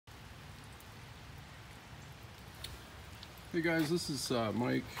Hey guys, this is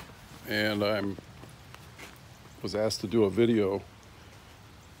Mike, and was asked to do a video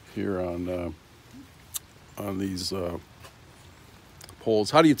here on these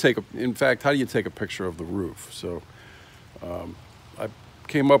poles. How do you take how do you take a picture of the roof? So I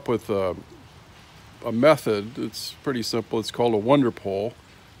came up with a method. It's pretty simple. It's called a wonder pole.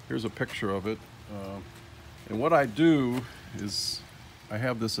 Here's a picture of it. And what I do is I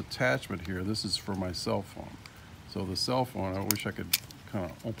have this attachment here. This is for my cell phone. So the cell phone, I wish I could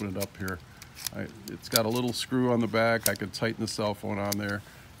kind of open it up here. It's got a little screw on the back. I could tighten the cell phone on there.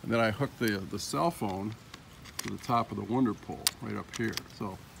 And then I hook the cell phone to the top of the wonder pole right up here.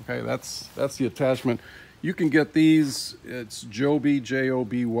 So, okay, that's the attachment. You can get these, it's Joby,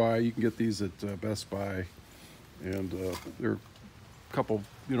 J-O-B-Y. You can get these at Best Buy. And they're a couple,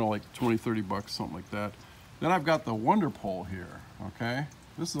 like 20, 30 bucks, something like that. Then I've got the wonder pole here, okay?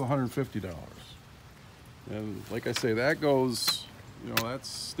 This is $150. And like I say, that goes, that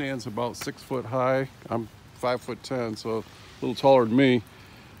stands about 6 foot high. I'm 5'10", so a little taller than me.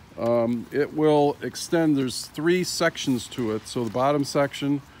 It will extend, there's 3 sections to it. So the bottom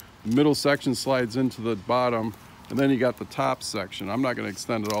section, the middle section slides into the bottom, and then you got the top section. I'm not gonna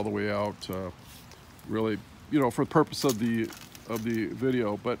extend it all the way out, really, for the purpose of the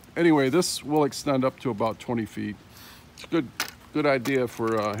video. But anyway, this will extend up to about 20 feet. It's a good idea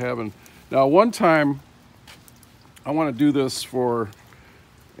for having. Now, one time, I want to do this for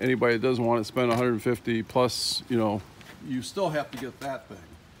anybody that doesn't want to spend 150 plus, you still have to get that thing.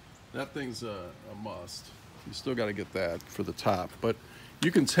 That thing's a must. You still got to get that for the top. But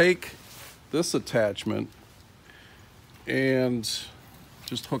you can take this attachment and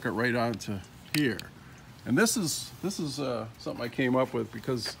just hook it right onto here. And this is something I came up with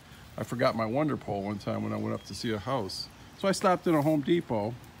because I forgot my wonder pole one time when I went up to see a house. So I stopped in a Home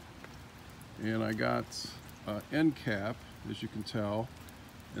Depot and I got end cap, as you can tell,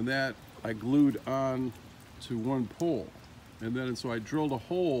 and that I glued on to one pole. And then so I drilled a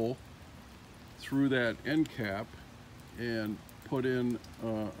hole through that end cap and put in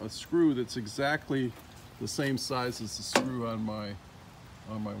a screw that's exactly the same size as the screw on my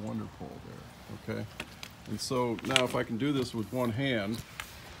wonder pole there, okay? And so now if I can do this with one hand,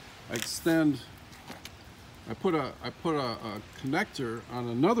 I put a connector on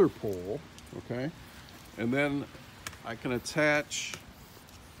another pole, okay? And then I can attach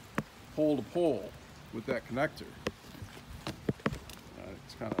pole to pole with that connector.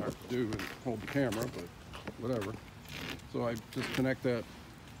 It's kind of hard to do and hold the camera, but whatever. So I just connect that.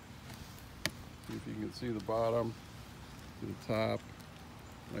 See if you can see the bottom to the top.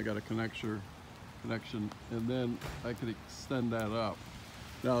 I got a connection, and then I could extend that up.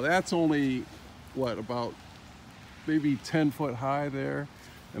 Now that's only, about maybe 10 foot high there.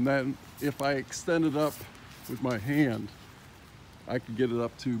 And then if I extend it up with my hand, I could get it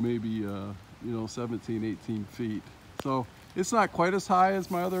up to maybe, 17, 18 feet. So it's not quite as high as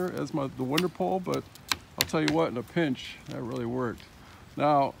the wonder pole, but I'll tell you what, in a pinch, that really worked.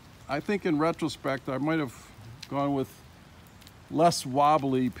 Now, I think in retrospect, I might have gone with less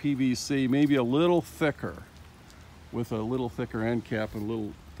wobbly PVC, maybe a little thicker, with a little thicker end cap and a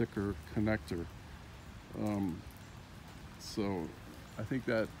little thicker connector. So I think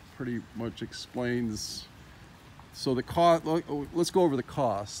that pretty much explains. So the cost, let's go over the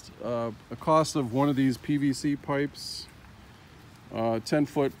cost. The cost of one of these PVC pipes,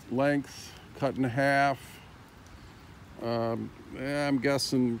 10-foot length, cut in half. I'm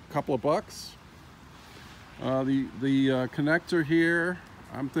guessing a couple of bucks. The connector here,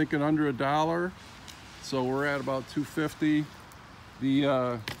 I'm thinking under $1. So we're at about $2.50.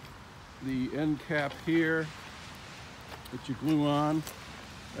 The end cap here that you glue on,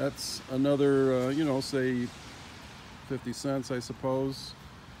 that's another, say 50 cents, I suppose.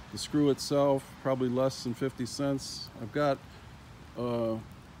 The screw itself, probably less than 50 cents. I've got a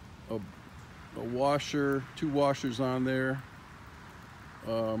washer, 2 washers on there,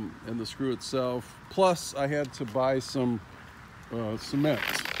 and the screw itself. Plus, I had to buy some cement.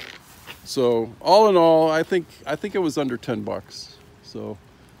 So all in all, I think it was under 10 bucks. So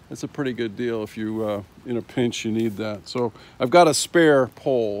that's a pretty good deal if you, in a pinch, you need that. So I've got a spare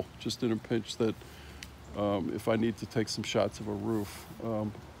pole just in a pinch that if I need to take some shots of a roof.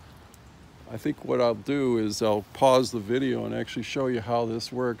 I think what I'll do is I'll pause the video and actually show you how this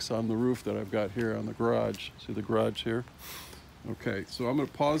works on the roof that I've got here on the garage. See the garage here? Okay, so I'm gonna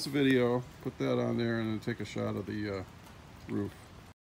pause the video, put that on there, and then take a shot of the roof.